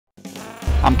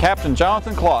I'm Captain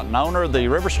Jonathan Clawton, owner of the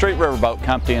St Riverboat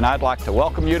Company, and I'd like to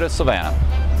welcome you to Savannah.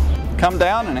 Come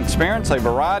down and experience a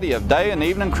variety of day and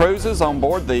evening cruises on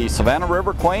board the Savannah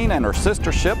River Queen and her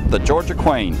sister ship, the Georgia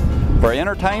Queen. For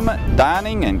entertainment,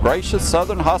 dining, and gracious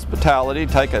southern hospitality,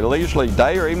 take a leisurely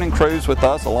day or evening cruise with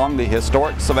us along the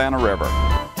historic Savannah River.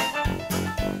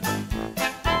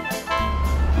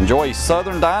 Enjoy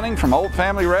southern dining from old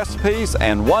family recipes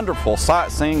and wonderful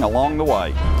sightseeing along the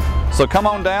way. So come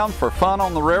on down for fun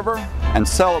on the river and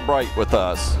celebrate with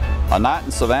us. A night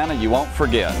in Savannah you won't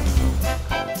forget.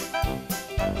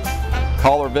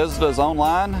 Call or visit us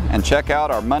online and check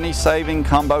out our money-saving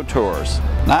combo tours.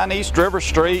 9 East River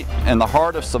Street in the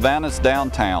heart of Savannah's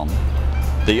downtown.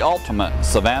 The ultimate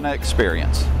Savannah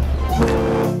experience.